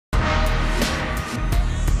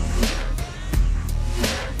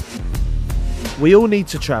We all need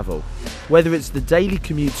to travel, whether it's the daily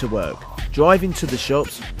commute to work, driving to the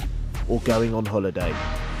shops, or going on holiday.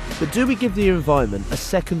 But do we give the environment a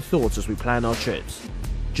second thought as we plan our trips?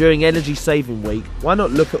 During Energy Saving Week, why not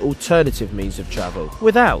look at alternative means of travel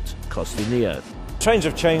without costing the earth? Trains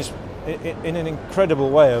have changed in an incredible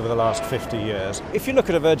way over the last 50 years. If you look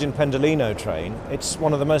at a Virgin Pendolino train, it's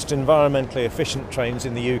one of the most environmentally efficient trains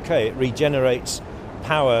in the UK. It regenerates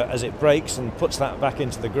power as it brakes and puts that back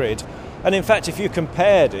into the grid. And in fact, if you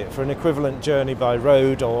compared it for an equivalent journey by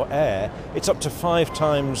road or air, it's up to 5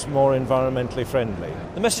 times more environmentally friendly.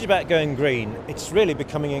 The message about going green, it's really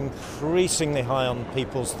becoming increasingly high on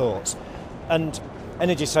people's thoughts. And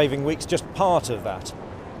Energy Saving Week's just part of that.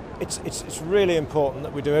 It's really important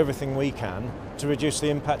that we do everything we can to reduce the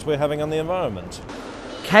impact we're having on the environment.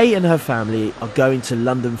 Kay and her family are going to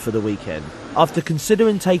London for the weekend. After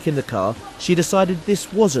considering taking the car, she decided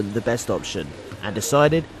this wasn't the best option and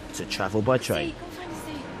decided to travel by train.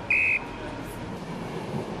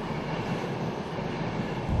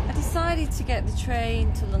 I decided to get the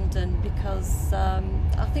train to London because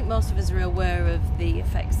I think most of us are aware of the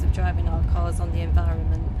effects of driving our cars on the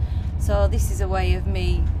environment. So this is a way of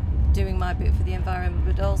me doing my bit for the environment,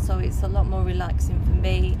 but also it's a lot more relaxing for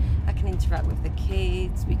me. I can interact with the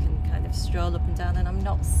kids, we can kind of stroll up and down, and I'm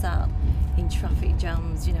not sat in traffic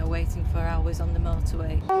jams, you know, waiting for hours on the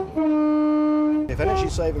motorway. If Energy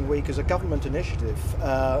Saving Week is a government initiative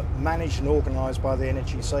managed and organised by the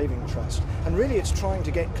Energy Saving Trust, and really it's trying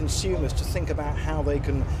to get consumers to think about how they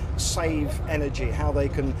can save energy, how they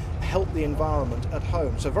can help the environment at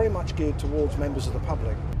home, so very much geared towards members of the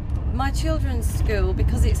public. My children's school,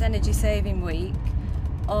 because it's Energy Saving Week,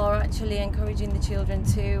 are actually encouraging the children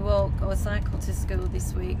to walk or cycle to school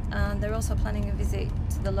this week, and they're also planning a visit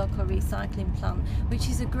to the local recycling plant, which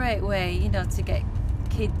is a great way, you know, to get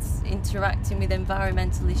kids interacting with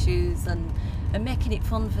environmental issues and making it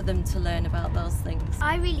fun for them to learn about those things.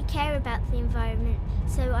 I really care about the environment,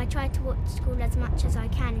 so I try to walk to school as much as I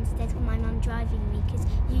can instead of my mum driving me, because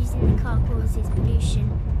using the car causes pollution.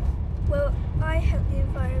 Well, I help the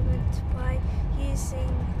environment by using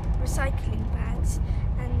recycling bags,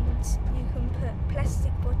 and you can put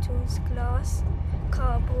plastic bottles, glass,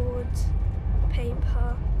 cardboard,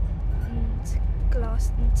 paper and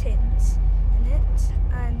glass and tins in it,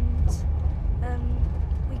 and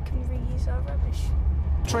we can reuse our rubbish.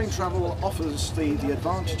 Train travel offers the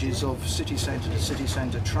advantages of city centre to city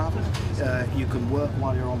centre travel. You can work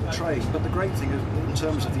while you're on the train, but the great thing in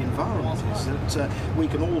terms of the environment is that we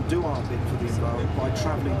can all do our bit for the environment by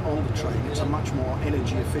travelling on the train. It's a much more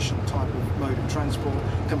energy efficient type of mode of transport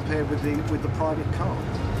compared with the private car.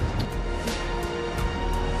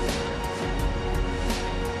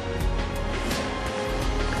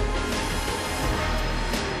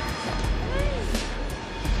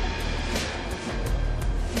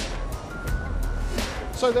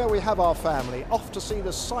 So there we have our family, off to see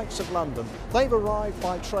the sights of London. They've arrived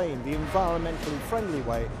by train, the environmentally friendly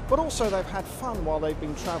way, but also they've had fun while they've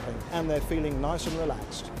been travelling, and they're feeling nice and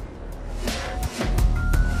relaxed.